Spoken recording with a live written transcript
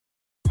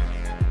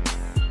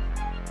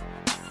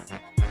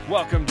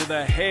Welcome to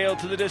the Hail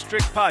to the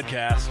District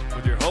podcast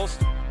with your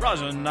host,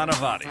 Rajan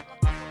Nanavati.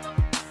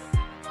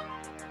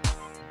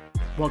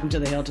 Welcome to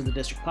the Hail to the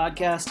District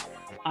podcast.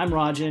 I'm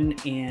Rajan,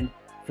 and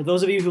for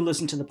those of you who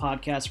listen to the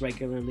podcast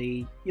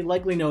regularly, you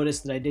likely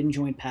noticed that I didn't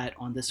join Pat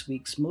on this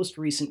week's most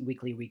recent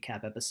weekly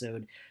recap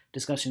episode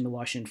discussing the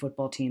Washington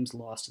football team's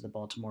loss to the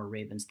Baltimore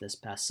Ravens this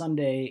past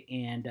Sunday,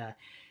 and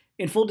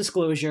in full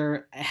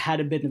disclosure, I had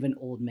a bit of an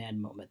old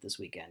man moment this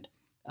weekend.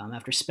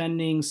 After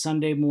spending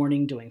Sunday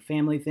morning doing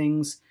family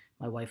things,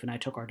 my wife and I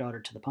took our daughter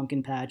to the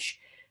pumpkin patch.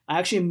 I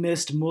actually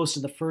missed most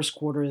of the first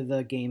quarter of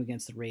the game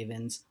against the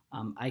Ravens.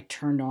 I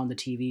turned on the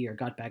TV, or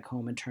got back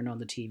home and turned on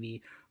the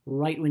TV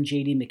right when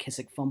J.D.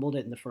 McKissic fumbled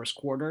it in the first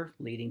quarter,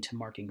 leading to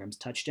Mark Ingram's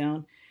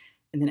touchdown.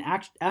 And then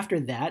after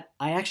that,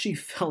 I actually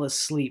fell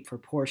asleep for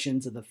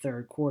portions of the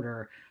third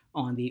quarter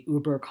on the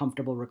uber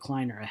comfortable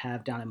recliner I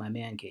have down in my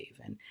man cave.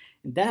 And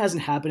that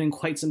hasn't happened in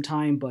quite some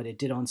time, but it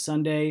did on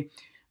Sunday.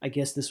 I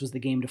guess this was the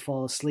game to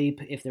fall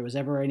asleep, if there was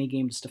ever any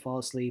games to fall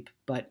asleep.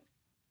 But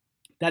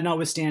that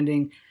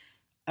notwithstanding,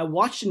 I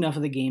watched enough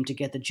of the game to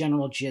get the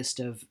general gist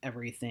of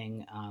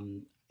everything.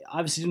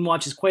 Obviously didn't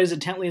watch quite as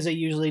intently as I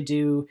usually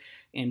do,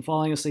 and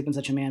falling asleep in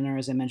such a manner,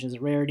 as I mentioned, is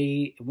a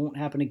rarity. It won't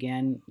happen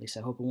again. At least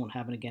I hope it won't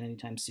happen again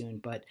anytime soon.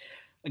 But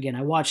again,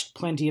 I watched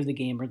plenty of the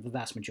game, or the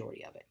vast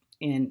majority of it.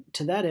 And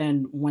to that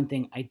end, one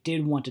thing I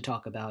did want to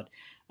talk about,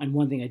 and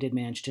one thing I did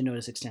manage to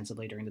notice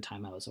extensively during the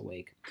time I was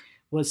awake,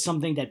 was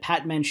something that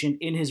Pat mentioned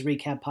in his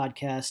recap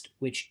podcast,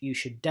 which you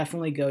should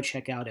definitely go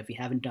check out if you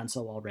haven't done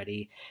so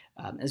already,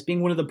 as being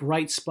one of the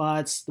bright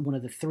spots, one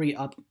of the three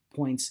up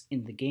points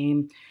in the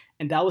game,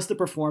 and that was the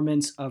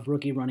performance of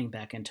rookie running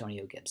back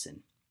Antonio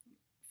Gibson.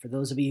 For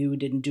those of you who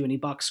didn't do any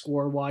box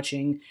score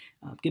watching,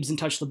 Gibson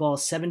touched the ball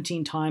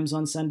 17 times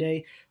on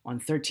Sunday on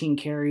 13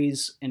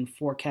 carries and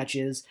 4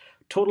 catches,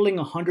 totaling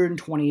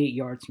 128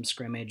 yards from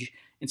scrimmage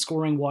and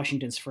scoring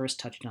Washington's first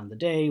touchdown of the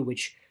day,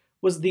 which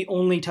was the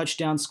only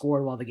touchdown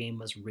scored while the game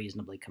was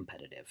reasonably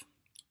competitive.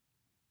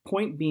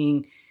 Point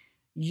being,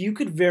 you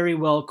could very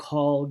well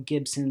call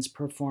Gibson's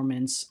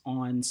performance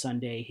on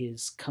Sunday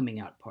his coming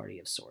out party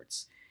of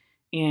sorts.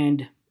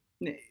 And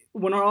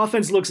when our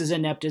offense looks as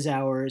inept as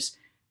ours,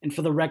 and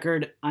for the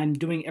record, I'm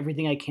doing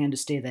everything I can to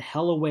stay the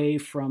hell away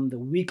from the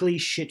weekly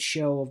shit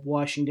show of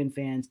Washington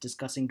fans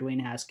discussing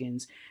Dwayne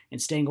Haskins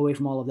and staying away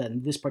from all of that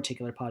in this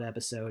particular pod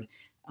episode,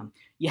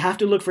 you have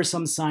to look for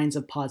some signs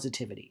of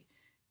positivity.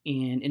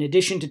 And in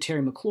addition to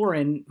Terry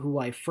McLaurin, who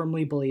I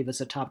firmly believe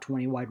is a top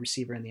 20 wide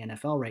receiver in the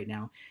NFL right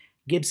now,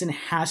 Gibson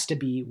has to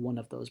be one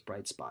of those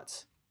bright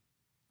spots.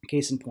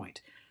 Case in point,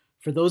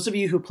 for those of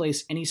you who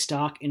place any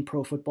stock in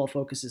Pro Football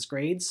Focus's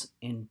grades,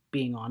 and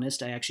being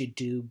honest, I actually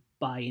do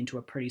buy into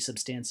a pretty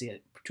substantive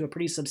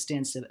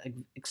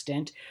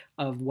extent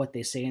of what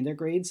they say in their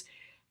grades,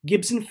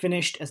 Gibson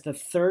finished as the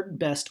third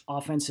best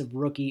offensive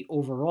rookie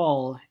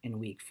overall in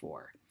Week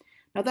 4.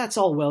 Now that's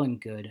all well and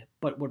good,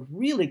 but what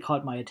really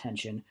caught my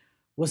attention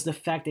was the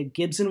fact that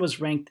Gibson was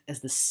ranked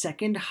as the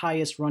second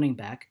highest running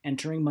back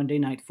entering Monday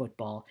Night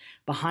Football,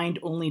 behind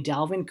only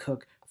Dalvin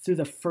Cook through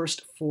the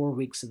first 4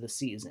 weeks of the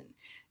season.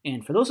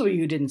 And for those of you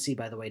who didn't see,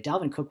 by the way,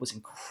 Dalvin Cook was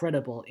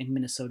incredible in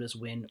Minnesota's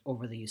win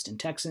over the Houston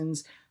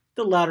Texans,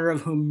 the latter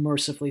of whom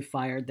mercifully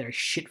fired their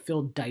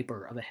shit-filled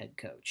diaper of a head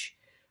coach.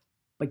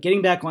 But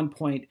getting back on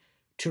point,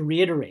 to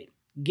reiterate,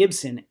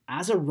 Gibson,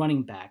 as a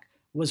running back,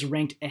 was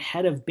ranked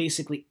ahead of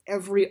basically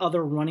every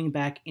other running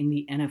back in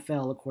the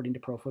NFL, according to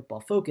Pro Football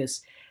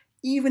Focus,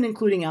 even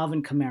including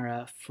Alvin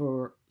Kamara,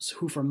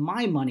 who for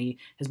my money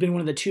has been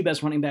one of the two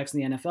best running backs in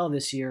the NFL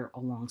this year,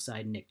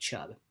 alongside Nick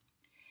Chubb.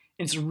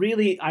 And it's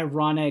really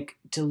ironic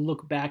to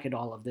look back at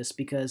all of this,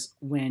 because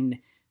when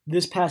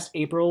this past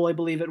April, I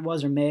believe it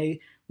was, or May,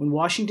 when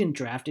Washington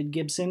drafted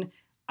Gibson,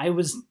 I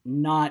was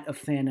not a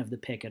fan of the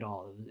pick at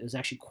all. It was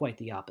actually quite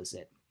the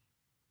opposite.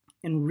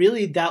 And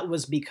really that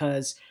was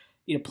because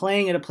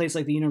playing at a place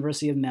like the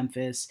University of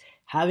Memphis,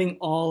 having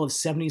all of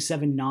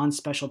 77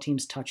 non-special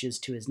teams touches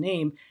to his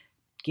name,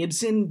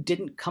 Gibson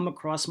didn't come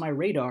across my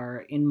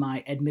radar in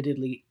my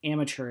admittedly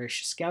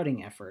amateurish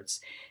scouting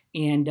efforts.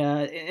 And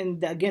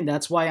again,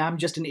 that's why I'm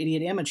just an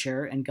idiot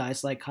amateur, and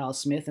guys like Kyle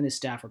Smith and his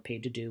staff are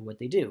paid to do what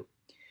they do.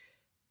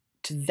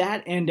 To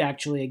that end,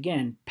 actually,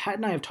 again, Pat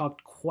and I have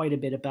talked quite a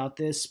bit about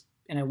this,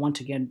 and I want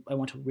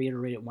to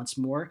reiterate it once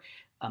more.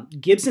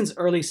 Gibson's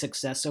early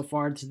success so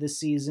far to this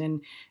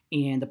season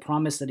and the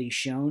promise that he's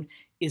shown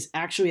is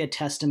actually a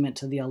testament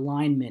to the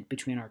alignment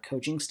between our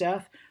coaching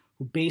staff,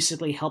 who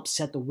basically help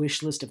set the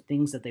wish list of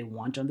things that they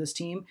want on this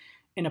team,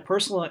 and a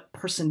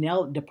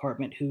personnel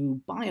department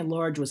who, by and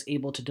large, was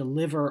able to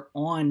deliver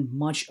on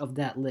much of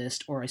that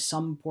list, or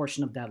some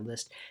portion of that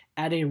list,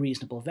 at a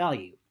reasonable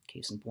value.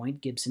 Case in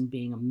point, Gibson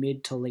being a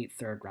mid to late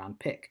third round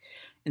pick.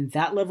 And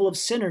that level of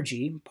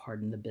synergy,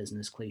 pardon the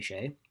business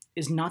cliche,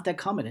 is not that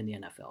common in the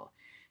NFL.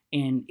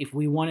 And if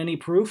we want any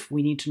proof,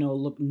 we need to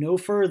look no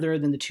further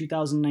than the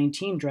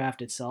 2019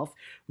 draft itself,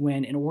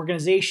 when an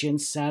organization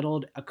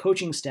saddled a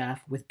coaching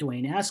staff with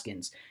Dwayne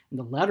Haskins, and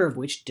the latter of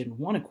which didn't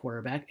want a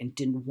quarterback and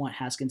didn't want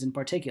Haskins in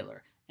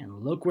particular.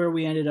 And look where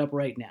we ended up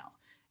right now.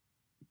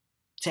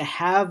 to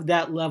have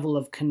that level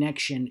of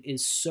connection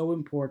is so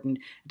important.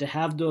 To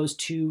have those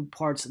two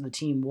parts of the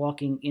team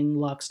walking in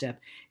lockstep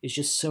is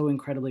just so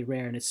incredibly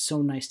rare, and it's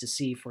so nice to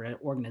see for an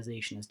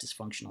organization as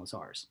dysfunctional as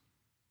ours.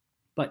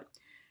 But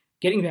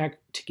getting back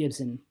to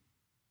Gibson,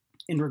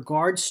 in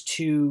regards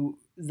to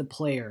the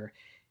player,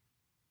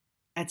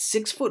 at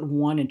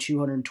 6'1" and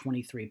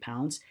 223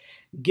 pounds,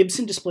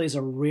 Gibson displays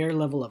a rare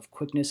level of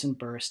quickness and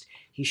burst.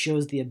 He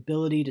shows the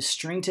ability to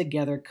string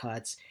together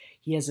cuts.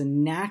 He has a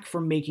knack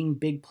for making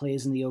big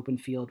plays in the open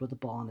field with the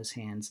ball in his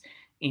hands.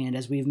 And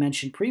as we've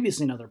mentioned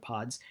previously in other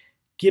pods,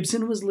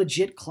 Gibson was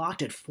legit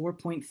clocked at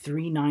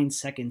 4.39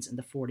 seconds in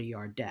the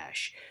 40-yard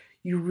dash.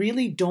 You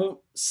really don't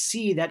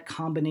see that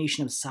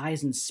combination of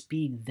size and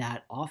speed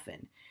that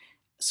often.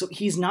 So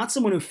he's not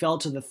someone who fell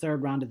to the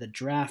third round of the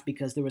draft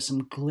because there was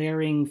some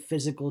glaring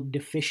physical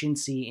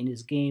deficiency in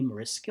his game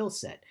or his skill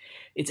set.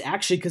 It's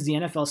actually because the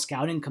NFL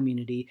scouting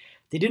community,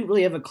 they didn't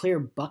really have a clear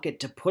bucket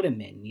to put him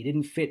in. He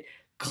didn't fit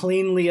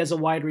cleanly as a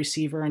wide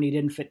receiver, and he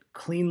didn't fit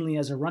cleanly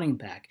as a running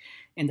back.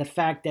 And the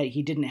fact that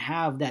he didn't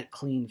have that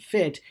clean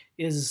fit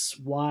is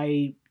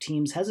why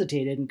teams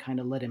hesitated and kind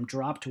of let him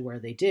drop to where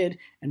they did,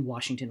 and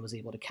Washington was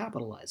able to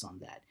capitalize on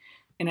that.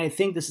 And I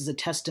think this is a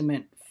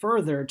testament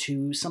further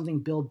to something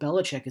Bill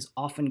Belichick is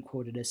often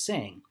quoted as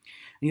saying.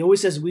 And he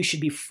always says we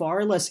should be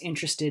far less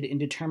interested in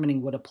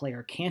determining what a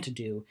player can't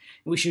do,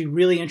 and we should be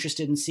really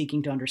interested in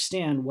seeking to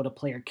understand what a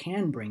player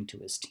can bring to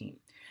his team.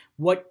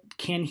 What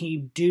can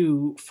he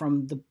do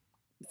from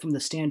the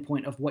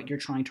standpoint of what you're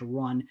trying to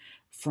run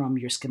from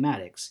your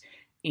schematics?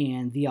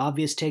 And the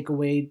obvious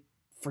takeaway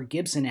for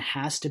Gibson, it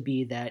has to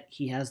be that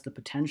he has the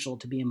potential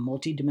to be a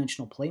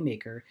multi-dimensional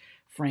playmaker,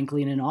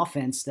 frankly, in an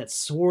offense that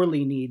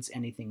sorely needs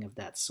anything of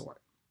that sort.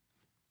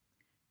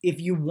 If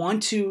you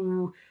want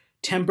to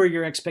temper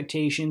your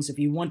expectations, if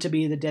you want to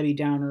be the Debbie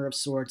Downer of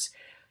sorts,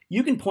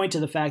 you can point to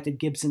the fact that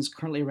Gibson's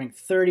currently ranked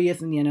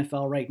 30th in the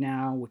NFL right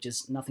now, which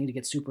is nothing to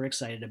get super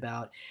excited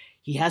about.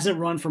 He hasn't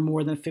run for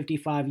more than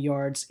 55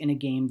 yards in a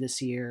game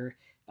this year.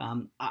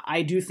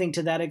 I do think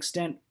to that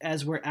extent,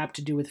 as we're apt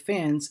to do with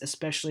fans,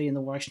 especially in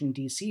the Washington,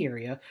 D.C.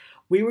 area,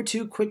 we were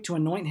too quick to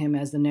anoint him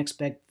as the next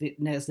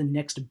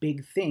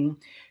big thing,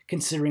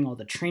 considering all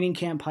the training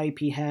camp hype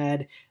he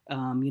had,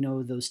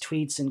 those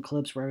tweets and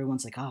clips where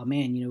everyone's like, oh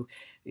man,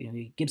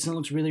 Gibson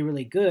looks really,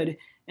 really good.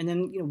 And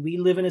then, we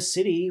live in a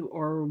city,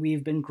 or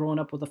we've been growing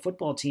up with a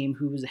football team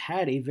who has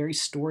had a very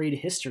storied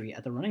history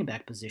at the running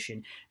back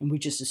position, and we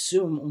just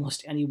assume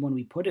almost anyone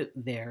we put it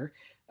there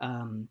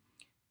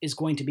is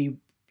going to be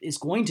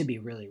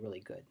really, really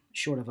good,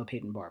 short of a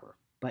Peyton Barber.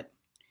 But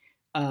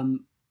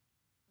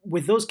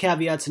with those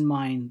caveats in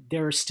mind,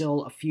 there are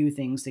still a few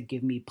things that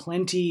give me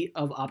plenty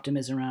of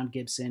optimism around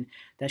Gibson,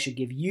 that should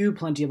give you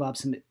plenty of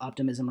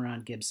optimism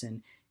around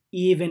Gibson,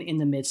 even in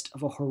the midst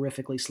of a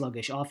horrifically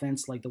sluggish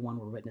offense like the one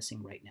we're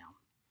witnessing right now.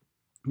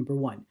 Number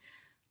one,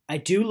 I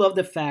do love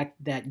the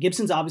fact that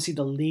Gibson's obviously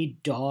the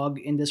lead dog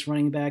in this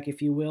running back,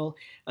 if you will,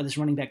 this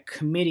running back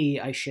committee,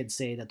 I should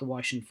say, that the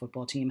Washington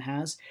football team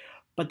has.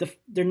 But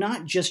they're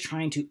not just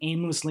trying to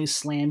aimlessly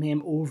slam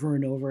him over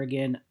and over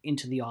again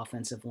into the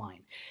offensive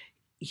line.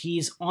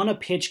 He's on a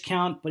pitch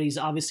count, but he's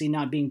obviously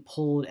not being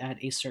pulled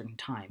at a certain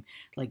time.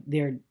 Like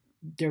they're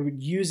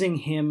using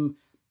him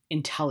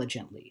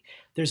intelligently.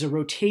 There's a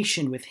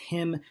rotation with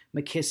him,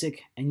 McKissick,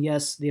 and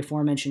yes, the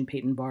aforementioned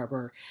Peyton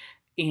Barber.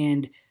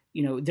 And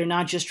they're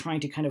not just trying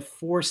to kind of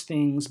force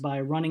things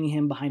by running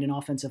him behind an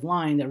offensive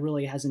line that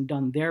really hasn't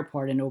done their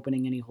part in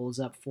opening any holes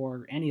up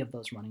for any of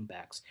those running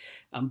backs.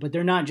 But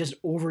they're not just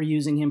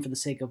overusing him for the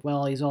sake of,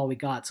 well, he's all we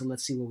got, so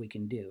let's see what we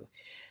can do.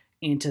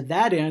 And to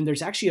that end,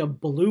 there's actually a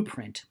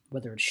blueprint,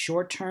 whether it's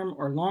short-term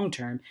or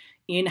long-term,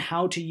 in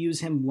how to use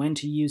him, when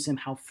to use him,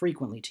 how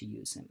frequently to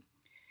use him.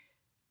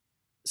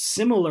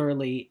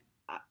 Similarly,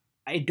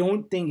 I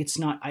don't think it's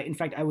not, in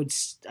fact, I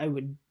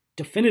would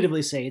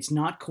definitively say it's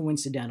not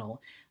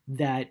coincidental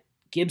that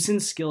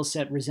Gibson's skill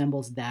set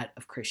resembles that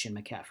of Christian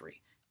McCaffrey.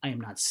 I am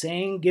not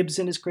saying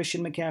Gibson is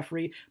Christian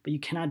McCaffrey, but you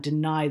cannot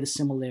deny the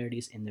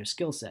similarities in their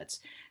skill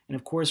sets. And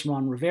of course,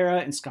 Ron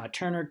Rivera and Scott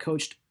Turner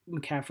coached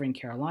McCaffrey in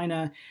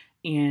Carolina,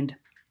 and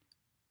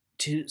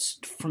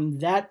from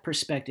that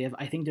perspective,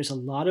 I think there's a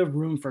lot of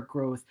room for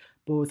growth,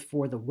 both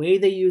for the way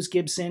they use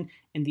Gibson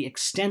and the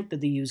extent that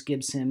they use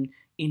Gibson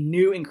in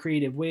new and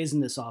creative ways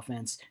in this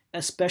offense,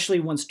 especially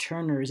once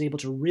Turner is able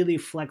to really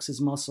flex his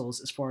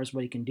muscles as far as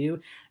what he can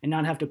do and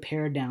not have to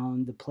pare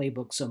down the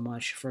playbook so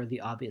much for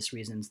the obvious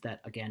reasons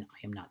that, again,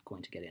 I am not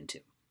going to get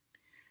into.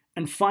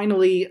 And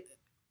finally,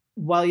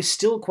 while he's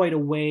still quite a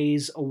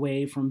ways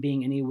away from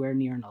being anywhere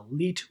near an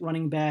elite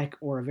running back,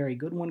 or a very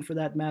good one for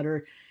that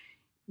matter,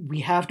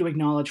 we have to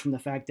acknowledge from the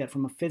fact that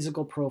from a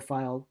physical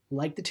profile,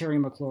 like the Terry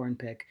McLaurin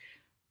pick,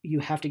 you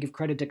have to give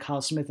credit to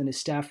Kyle Smith and his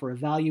staff for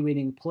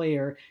evaluating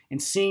player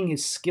and seeing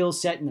his skill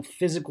set and the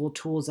physical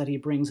tools that he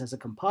brings as a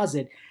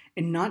composite,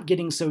 and not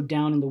getting so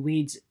down in the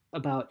weeds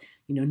about,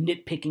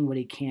 nitpicking what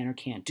he can or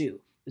can't do.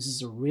 This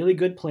is a really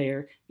good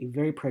player, a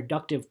very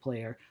productive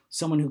player,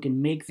 someone who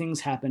can make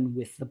things happen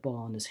with the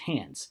ball in his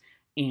hands.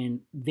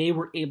 And they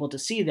were able to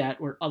see that,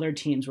 where other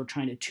teams were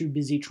too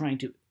busy trying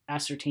to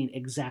ascertain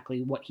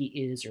exactly what he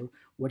is or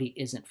what he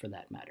isn't, for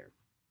that matter.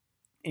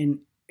 And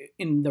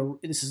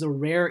this is a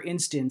rare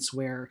instance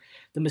where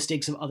the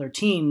mistakes of other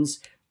teams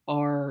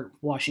are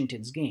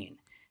Washington's gain.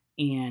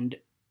 And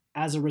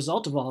as a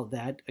result of all of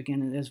that,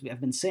 again, as I've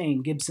been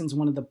saying, Gibson's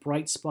one of the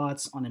bright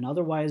spots on an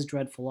otherwise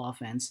dreadful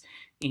offense,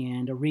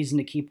 and a reason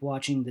to keep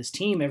watching this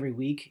team every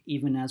week,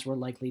 even as we're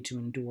likely to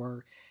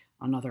endure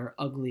another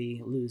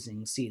ugly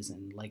losing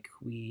season like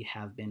we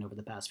have been over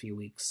the past few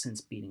weeks since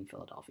beating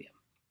Philadelphia.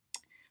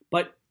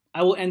 But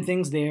I will end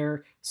things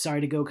there. Sorry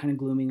to go kind of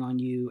glooming on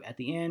you at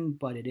the end,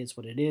 but it is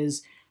what it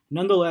is.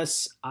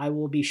 Nonetheless, I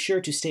will be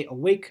sure to stay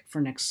awake for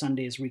next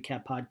Sunday's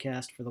recap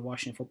podcast for the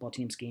Washington football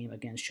team's game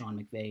against Sean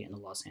McVay and the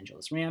Los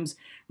Angeles Rams,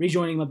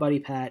 rejoining my buddy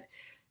Pat.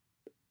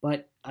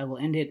 But I will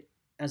end it,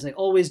 as I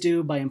always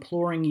do, by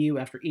imploring you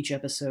after each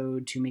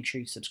episode to make sure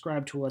you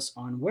subscribe to us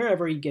on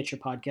wherever you get your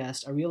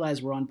podcast. I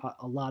realize we're on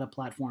a lot of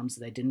platforms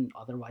that I didn't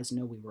otherwise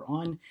know we were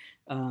on.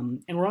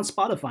 And we're on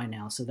Spotify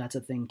now, so that's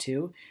a thing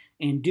too.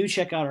 And do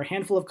check out our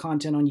handful of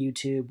content on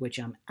YouTube, which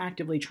I'm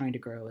actively trying to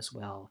grow as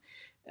well.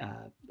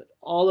 But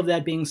all of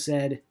that being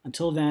said,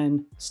 until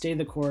then, stay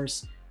the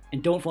course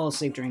and don't fall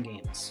asleep during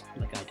games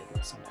like I did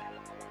last Sunday.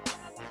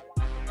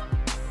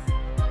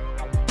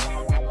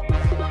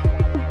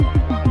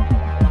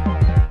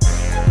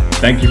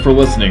 Thank you for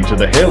listening to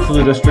the Hail to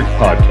the District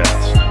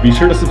podcast. Be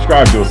sure to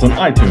subscribe to us on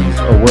iTunes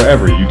or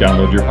wherever you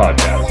download your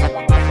podcasts.